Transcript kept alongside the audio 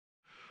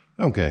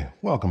Okay,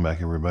 welcome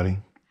back everybody.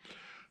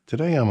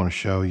 Today I'm going to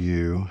show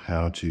you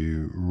how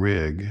to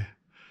rig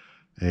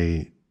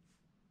a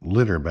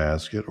litter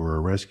basket or a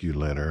rescue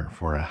litter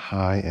for a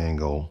high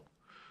angle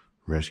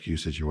rescue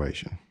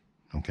situation.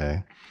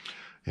 Okay,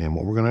 and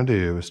what we're going to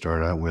do is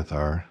start out with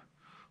our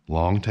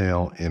long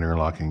tail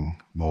interlocking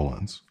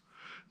bowlines.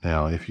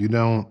 Now if you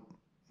don't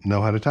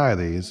know how to tie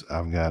these,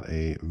 I've got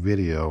a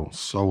video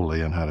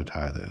solely on how to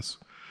tie this.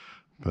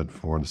 But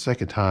for the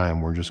sake of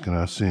time, we're just going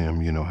to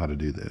assume you know how to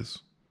do this.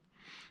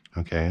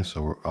 Okay,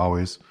 so we're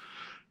always,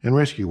 in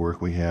rescue work,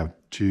 we have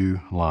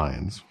two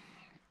lines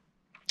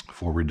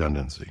for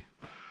redundancy.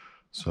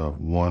 So if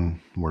one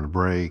were to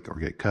break or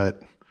get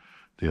cut,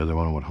 the other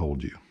one would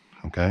hold you,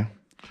 okay?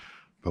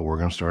 But we're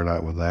going to start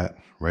out with that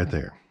right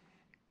there.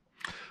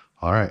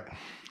 All right,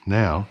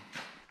 now,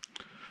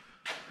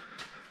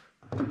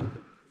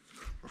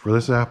 for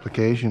this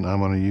application, I'm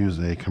going to use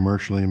a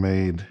commercially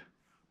made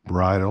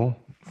bridle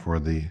for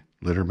the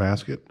litter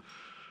basket.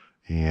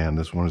 And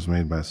this one is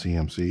made by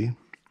CMC.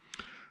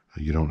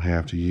 You don't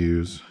have to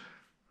use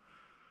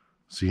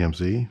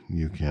CMC.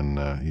 You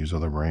can use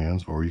other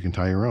brands, or you can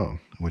tie your own,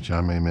 which I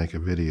may make a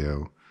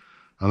video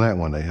on that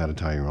one day, how to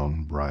tie your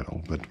own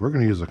bridle. But we're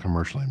going to use a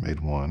commercially made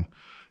one,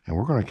 and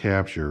we're going to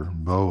capture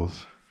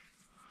both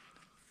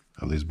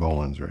of these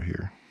bowlines right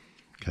here.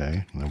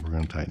 Okay, and then we're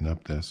going to tighten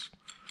up this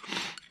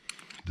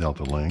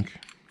Delta link.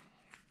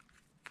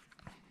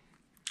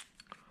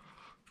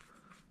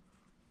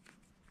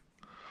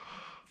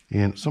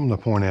 And something to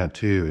point out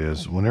too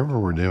is whenever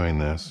we're doing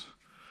this,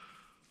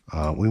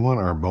 we want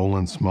our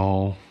bowline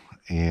small,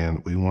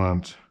 and we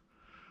want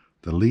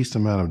the least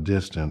amount of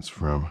distance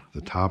from the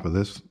top of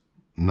this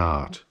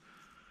knot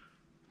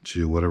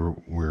to whatever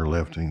we're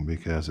lifting,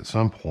 because at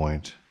some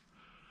point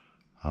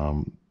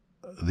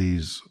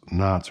these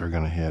knots are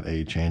going to hit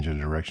a change of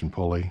direction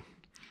pulley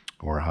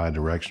or a high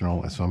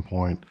directional at some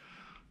point,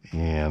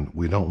 and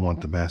we don't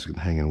want the basket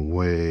hanging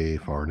way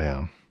far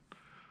down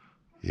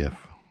if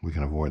we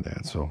can avoid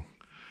that. So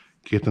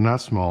get the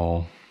knot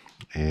small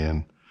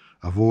and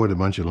avoid a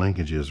bunch of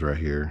linkages right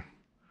here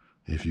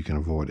if you can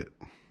avoid it.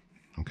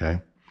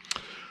 Okay.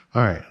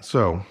 All right,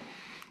 so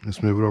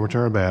let's move it over to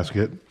our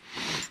basket.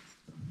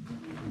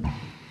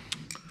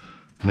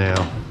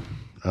 Now,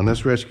 on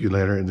this rescue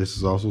litter, this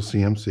is also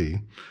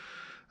CMC.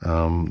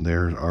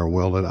 There are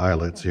welded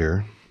eyelets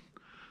here,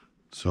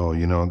 so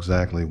you know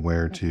exactly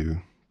where to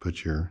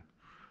put your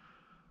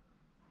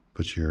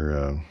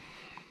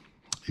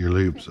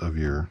loops of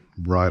your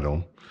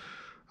bridle.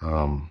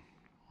 And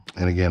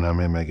again, I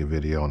may make a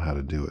video on how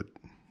to do it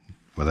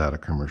without a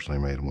commercially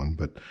made one,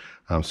 but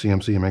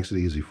CMC makes it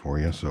easy for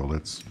you, so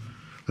let's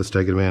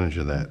take advantage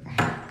of that.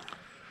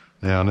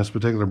 Now, in this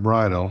particular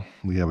bridle,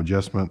 we have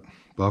adjustment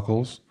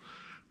buckles.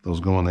 Those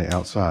go on the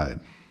outside,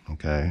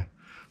 okay?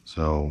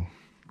 So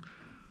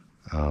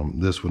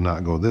this would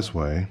not go this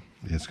way.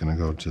 It's going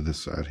to go to this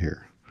side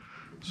here.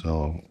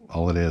 So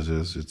all it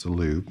is it's a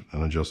loop,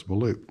 an adjustable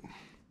loop.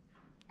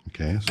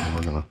 Okay, so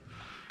we're going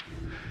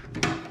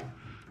to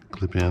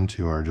clip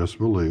into our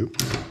adjustable loop.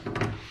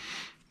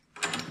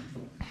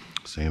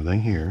 Same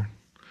thing here.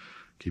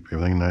 Keep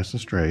everything nice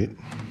and straight.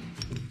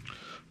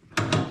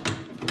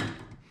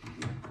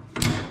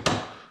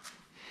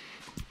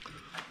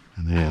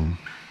 And then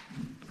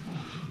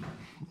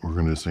we're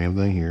going to do the same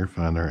thing here.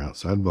 Find our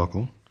outside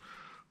buckle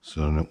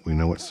so that we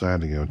know what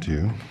side to go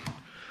to.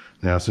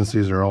 Now, since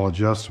these are all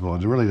adjustable,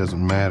 it really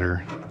doesn't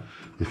matter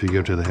if you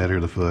go to the head or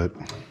the foot.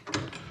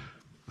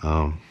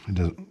 It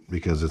doesn't,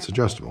 because it's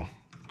adjustable.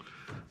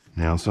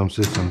 Now, in some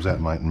systems that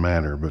might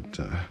matter, but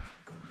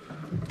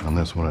on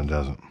this one it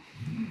doesn't.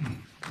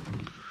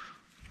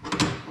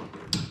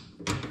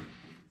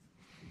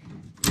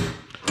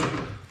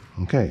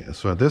 Okay,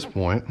 so at this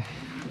point,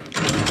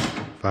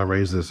 if I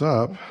raise this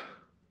up,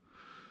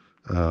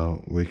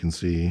 we can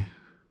see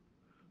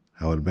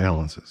how it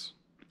balances.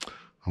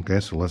 Okay,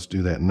 so let's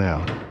do that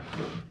now.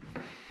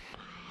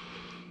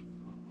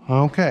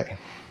 Okay,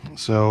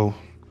 so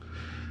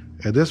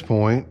at this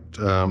point,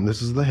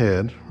 this is the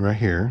head right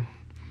here.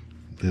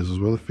 This is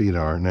where the feet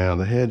are. Now,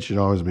 the head should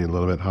always be a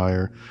little bit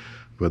higher,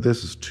 but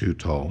this is too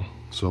tall.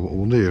 So what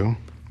we'll do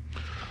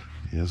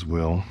is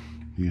we'll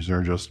use our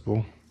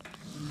adjustable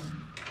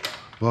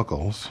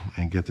buckles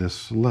and get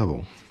this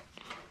level.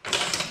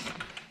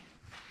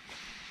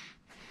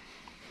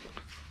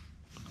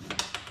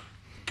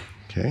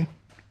 Okay.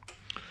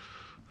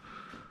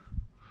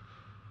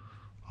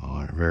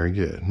 All right, very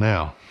good.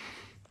 Now,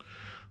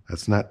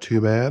 that's not too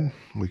bad.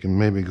 We can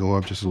maybe go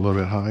up just a little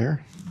bit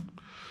higher.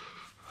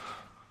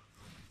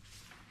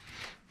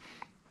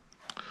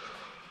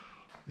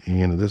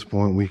 And at this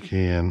point, we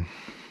can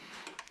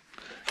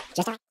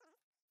just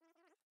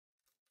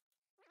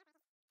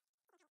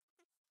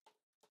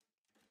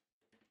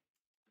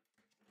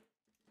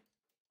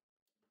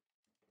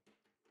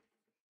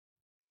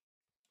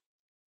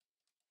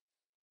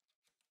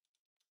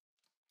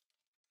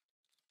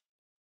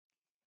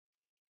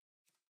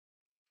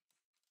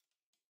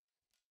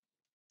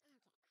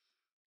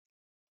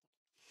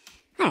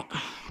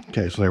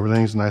Okay, so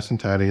everything's nice and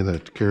tidy. The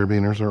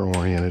carabiners are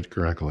oriented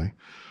correctly.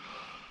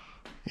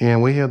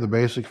 And we have the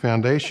basic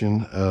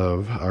foundation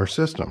of our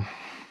system.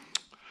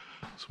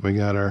 So we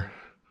got our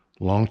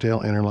long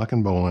tail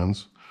interlocking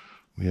bowlines.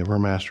 We have our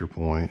master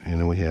point, and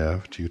then we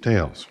have two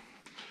tails.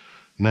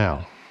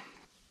 Now,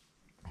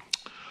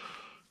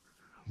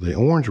 the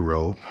orange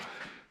rope,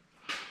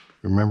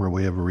 remember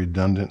we have a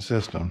redundant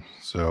system.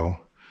 So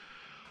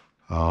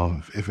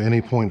if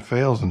any point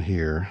fails in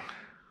here,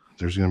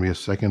 there's going to be a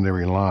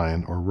secondary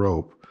line or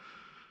rope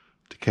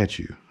to catch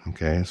you.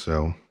 Okay,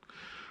 so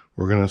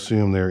we're going to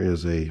assume there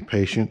is a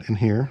patient in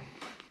here,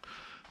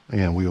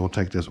 and we will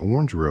take this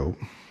orange rope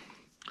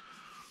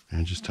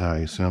and just tie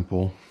a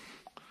simple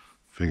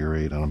figure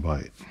 8 on a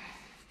bite.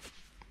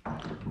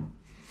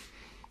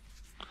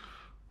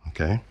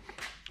 Okay,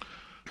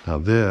 now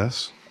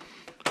this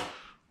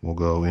will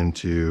go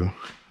into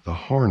the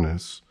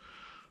harness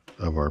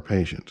of our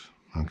patient.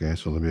 Okay,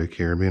 so there'll be a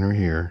carabiner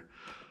here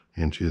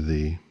into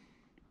the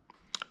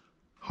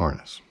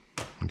harness.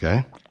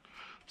 Okay,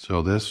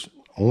 so this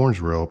orange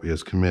rope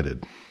is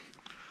committed.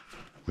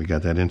 We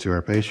got that into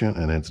our patient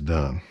and it's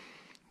done.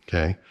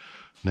 Okay,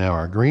 now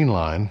our green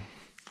line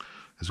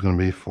is going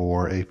to be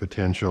for a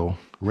potential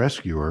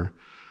rescuer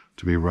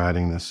to be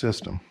riding this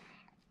system,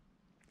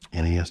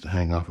 and he has to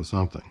hang off of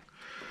something.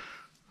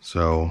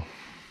 So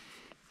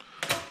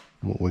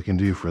what we can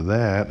do for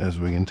that is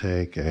we can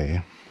take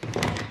a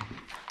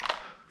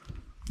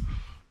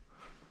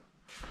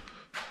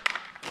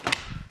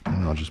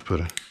I'll just put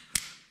a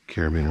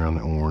carabiner on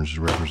the orange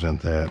to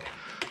represent that.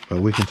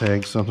 But we can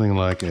take something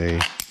like a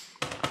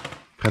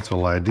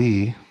Petzl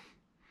ID,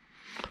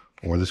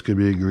 or this could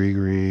be a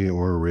gree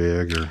or a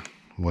rig or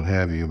what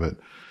have you, but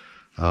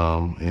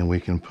and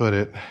we can put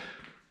it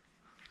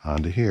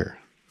onto here.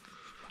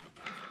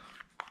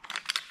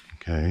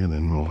 Okay, and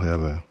then we'll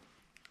have a,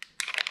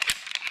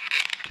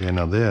 okay,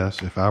 now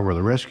this, if I were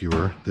the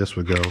rescuer, this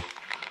would go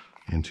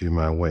into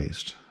my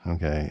waist.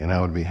 Okay, and I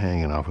would be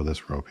hanging off of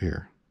this rope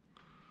here.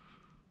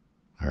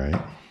 All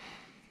right.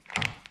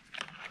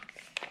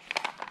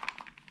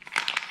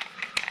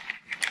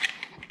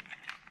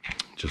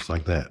 Just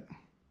like that.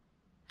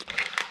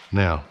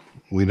 Now,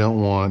 we don't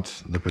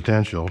want the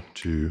potential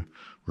to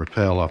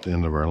rappel off the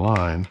end of our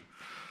line,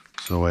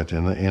 so at the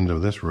end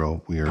of this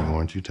rope, we are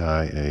going to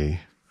tie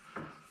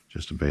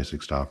just a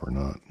basic stopper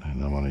knot,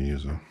 and I'm going to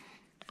use a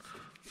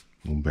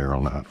little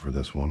barrel knot for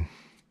this one.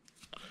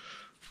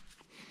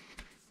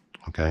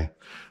 Okay,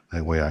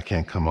 that way I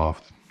can't come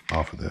off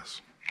of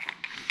this.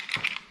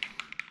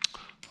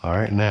 All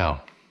right,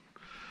 now,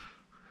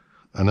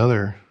 and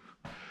the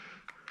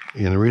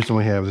reason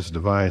we have this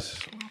device,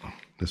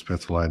 this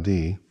Petzl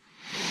ID,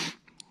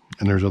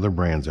 and there's other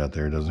brands out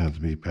there, it doesn't have to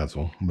be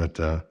Petzl, but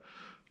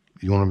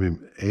you want to be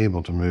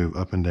able to move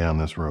up and down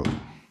this rope,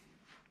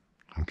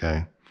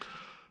 okay?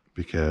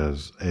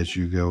 Because as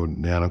you go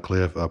down a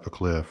cliff, up a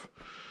cliff,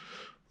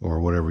 or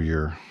whatever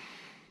you're,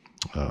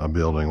 a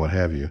building, what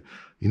have you,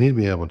 you need to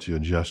be able to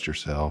adjust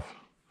yourself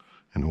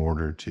in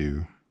order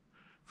to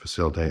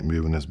facilitate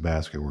moving this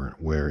basket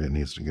where it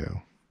needs to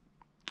go.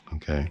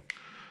 Okay.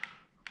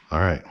 All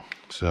right.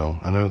 So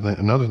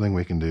another thing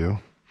we can do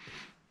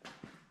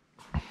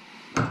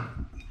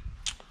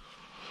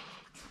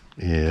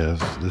is,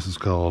 this is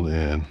called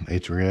an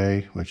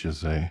HRA, which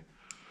is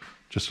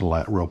just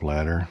a rope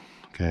ladder.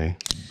 Okay.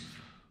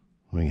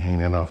 We can hang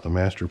that off the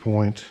master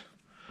point,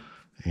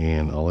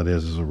 and all it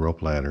is a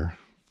rope ladder,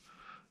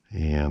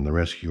 and the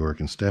rescuer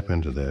can step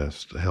into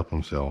this to help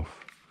himself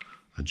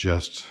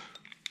adjust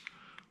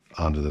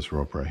onto this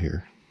rope right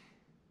here.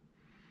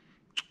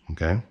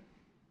 Okay.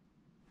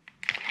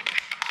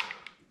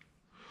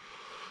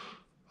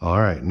 All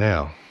right,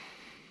 now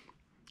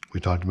we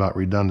talked about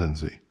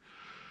redundancy.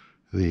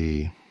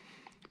 The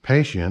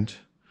patient,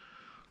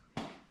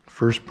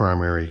 first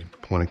primary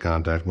point of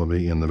contact will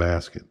be in the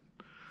basket.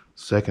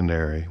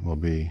 Secondary will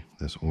be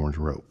this orange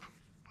rope.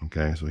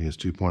 Okay, so he has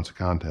 2 points of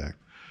contact.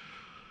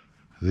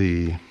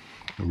 The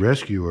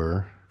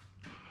rescuer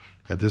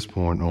at this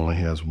point only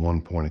has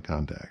 1 point of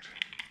contact.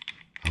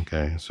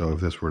 Okay, so if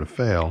this were to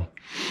fail,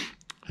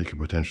 he could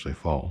potentially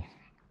fall.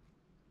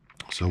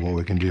 So what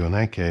we can do in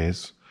that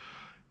case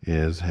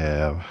is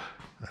have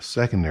a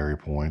secondary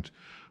point.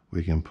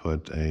 We can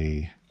put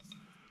a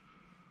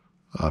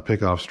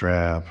pick-off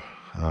strap.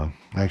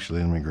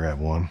 Actually, let me grab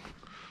one.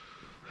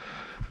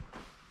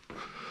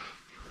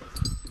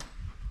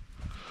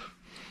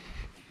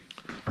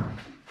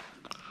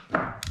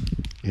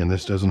 And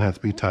this doesn't have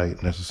to be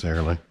tight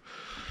necessarily.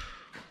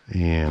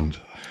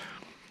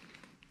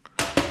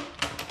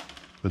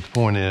 But the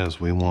point is,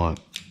 we want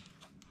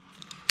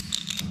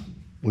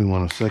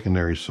a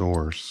secondary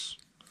source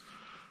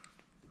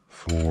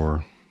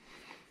for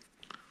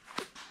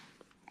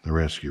the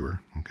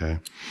rescuer, okay?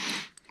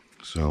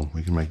 So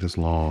we can make this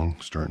long,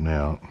 starting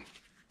out.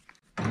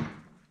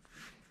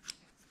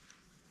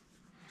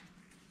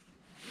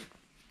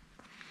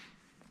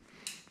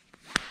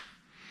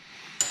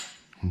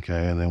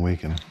 Okay, and then we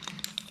can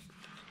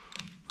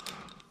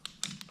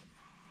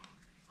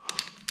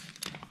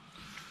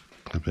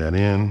clip that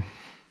in.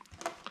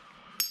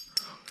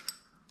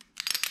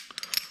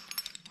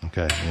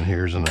 Okay, and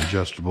here's an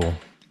adjustable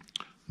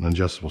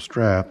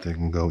strap that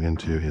can go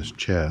into his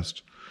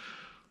chest,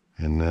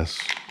 and this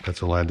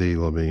pencil ID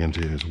will be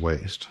into his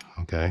waist.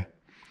 Okay,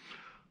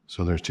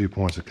 so there's 2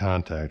 points of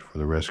contact for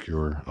the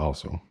rescuer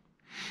also.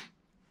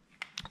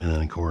 And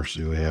then of course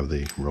we have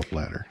the rope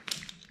ladder.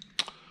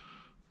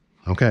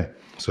 Okay,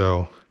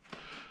 so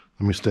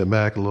let me step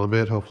back a little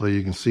bit. Hopefully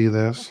you can see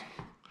this.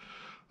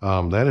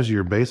 That is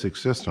your basic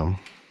system.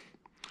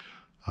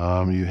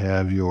 You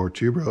have your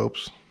 2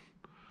 ropes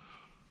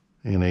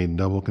in a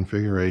double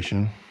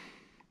configuration,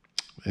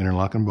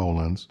 interlocking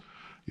bowlines.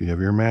 You have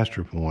your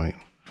master point.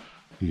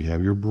 You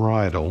have your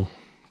bridle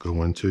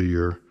going to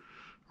your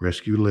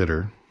rescue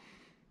litter.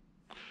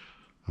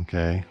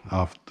 Okay,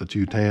 off the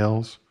 2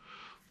 tails.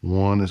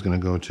 One is going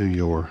to go to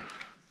your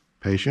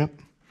patient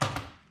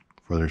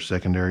for their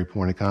secondary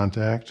point of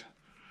contact.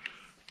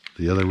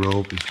 The other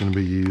rope is going to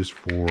be used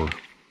for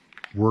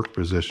work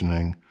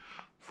positioning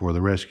for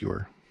the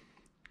rescuer,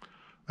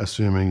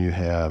 assuming you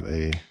have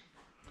a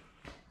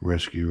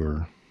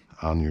rescuer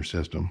on your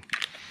system.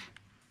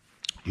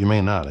 You may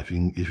not. If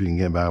you can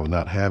get by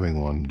without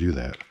having one, do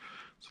that.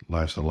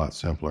 Life's a lot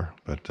simpler,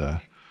 but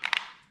a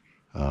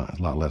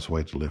lot less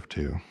weight to lift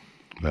too.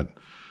 But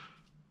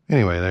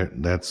anyway,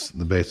 that's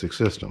the basic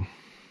system,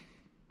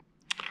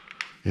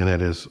 and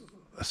that is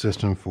a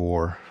system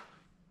for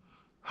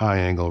high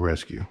angle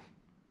rescue.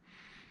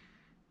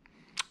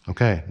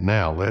 Okay,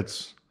 now I'm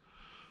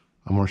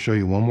going to show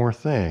you one more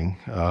thing,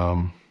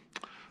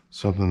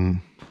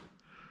 something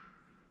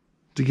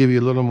to give you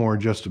a little more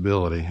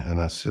adjustability in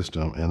that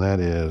system, and that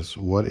is,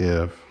 what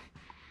if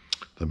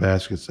the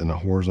basket's in a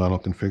horizontal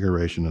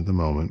configuration at the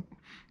moment?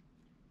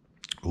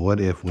 What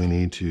if we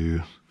need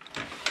to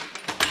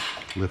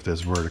lift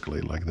this vertically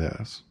like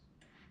this?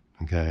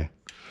 Okay,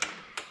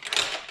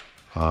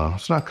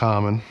 it's not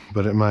common,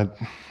 but it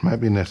might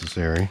be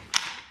necessary.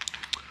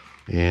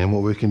 And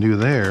what we can do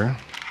there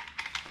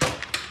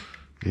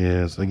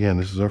is, again,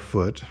 this is our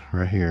foot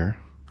right here.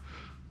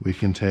 We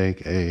can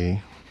take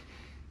a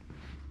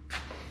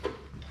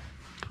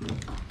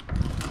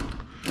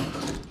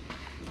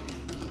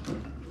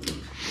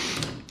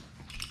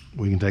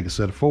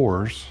set of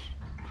 4s,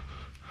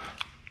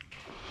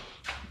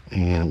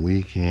 and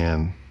we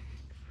can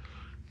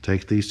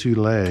take these 2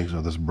 legs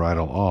of this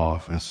bridle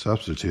off and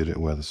substitute it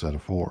with a set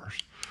of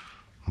 4s.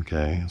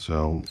 Okay,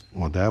 so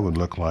what that would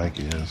look like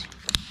is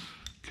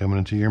coming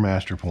into your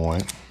master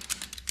point.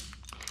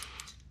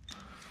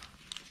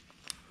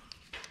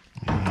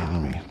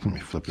 And let me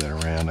flip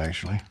that around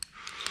actually.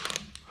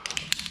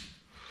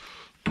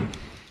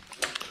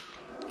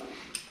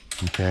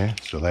 Okay,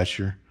 so that's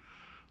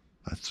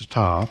the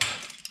top.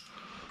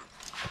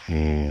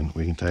 And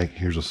we can take,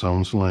 here's a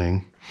sewn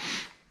sling.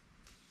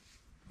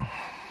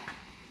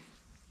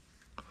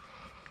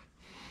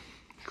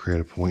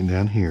 Create a point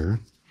down here.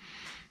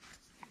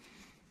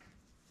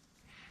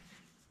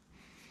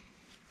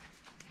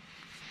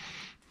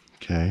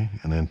 Okay,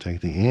 and then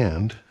take the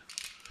end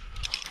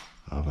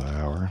of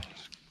our,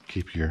 let's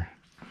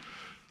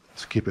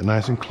keep it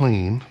nice and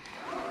clean.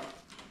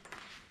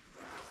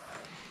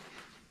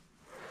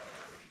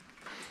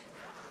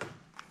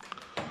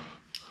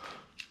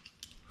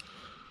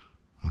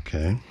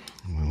 Okay,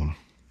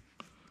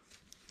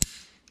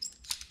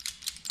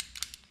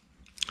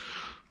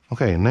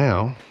 okay,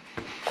 now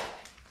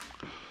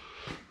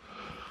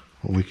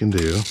what we can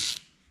do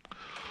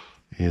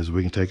is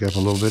we can take up a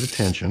little bit of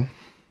tension.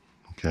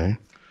 Okay,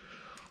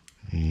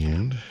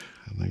 and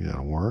I think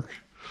that'll work.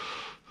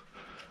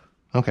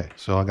 Okay,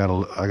 so I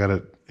got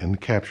it in the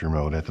capture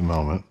mode at the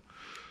moment.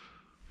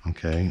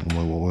 Okay, and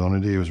what we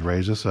want to do is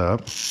raise this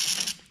up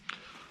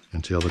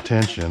until the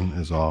tension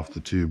is off the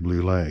 2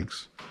 blue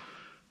legs.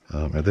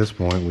 At this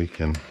point, we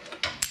can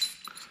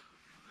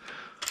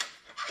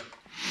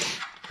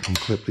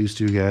clip these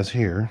 2 guys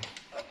here,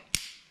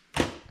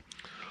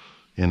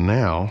 and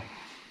now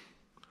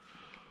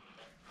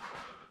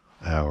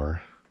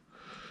our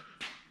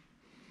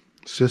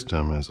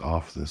system is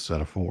off this set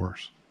of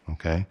 4s.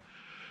 Okay,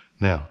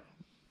 now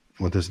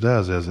what this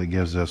does is it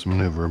gives us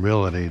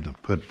maneuverability to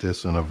put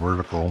this in a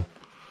vertical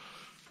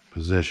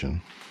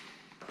position.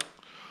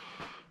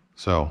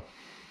 So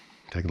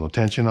take a little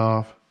tension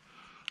off.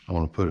 I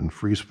want to put it in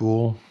free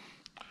spool,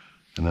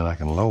 and then I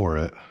can lower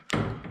it.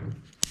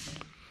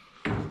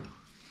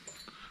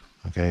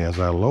 Okay, as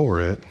I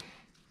lower it,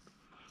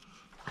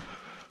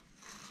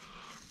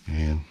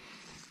 and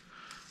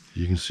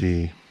you can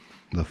see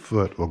the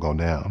foot will go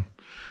down.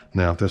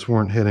 Now, if this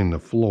weren't hitting the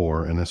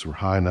floor and this were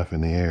high enough in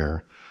the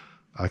air,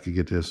 I could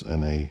get this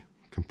in a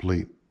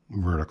complete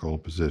vertical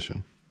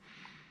position.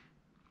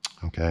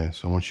 Okay,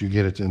 so once you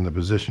get it in the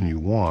position you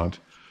want,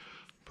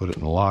 put it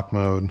in the lock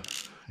mode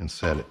and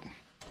set it.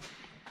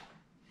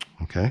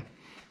 Okay,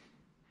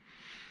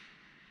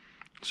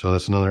 so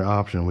that's another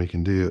option we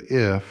can do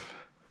if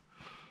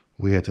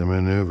we had to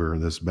maneuver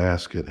this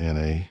basket in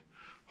a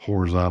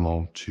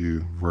horizontal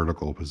to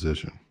vertical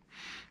position.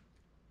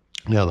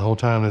 Now, the whole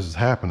time this is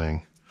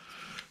happening,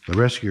 the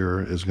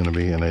rescuer is going to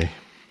be in a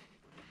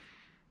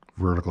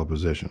vertical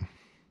position.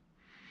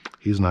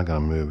 he's not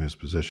going to move his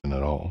position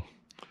at all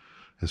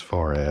as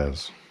far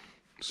as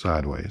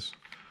sideways.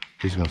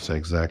 He's going to stay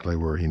exactly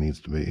where he needs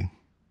to be.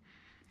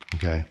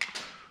 Okay,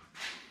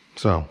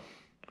 so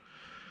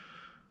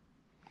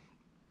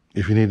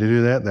if you need to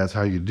do that, that's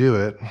how you do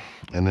it.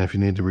 And then if you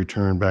need to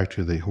return back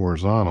to the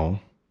horizontal,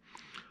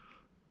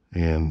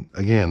 and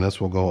again,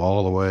 this will go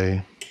all the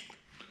way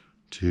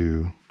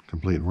to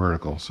complete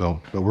vertical.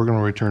 So, but we're going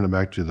to return it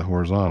back to the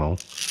horizontal,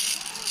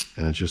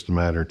 and it's just a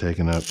matter of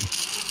taking up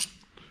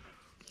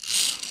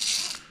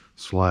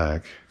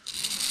slack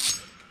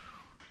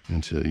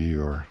until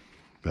you are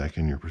back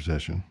in your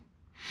position.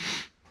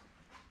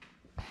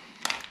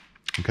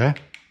 Okay?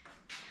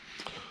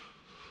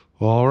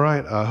 Well, all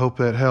right, I hope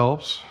that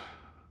helps.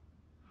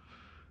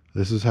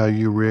 This is how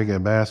you rig a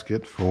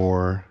basket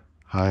for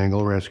high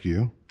angle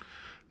rescue.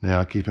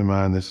 Now, keep in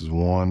mind, this is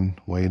one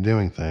way of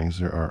doing things.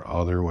 There are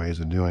other ways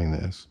of doing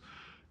this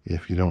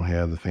if you don't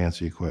have the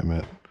fancy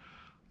equipment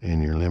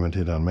and you're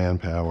limited on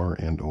manpower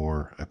and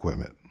or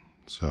equipment.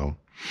 So,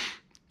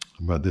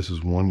 but this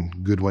is one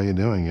good way of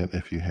doing it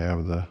if you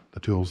have the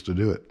tools to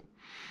do it.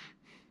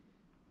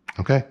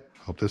 Okay,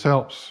 hope this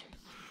helps.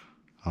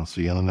 I'll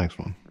see you on the next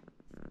one.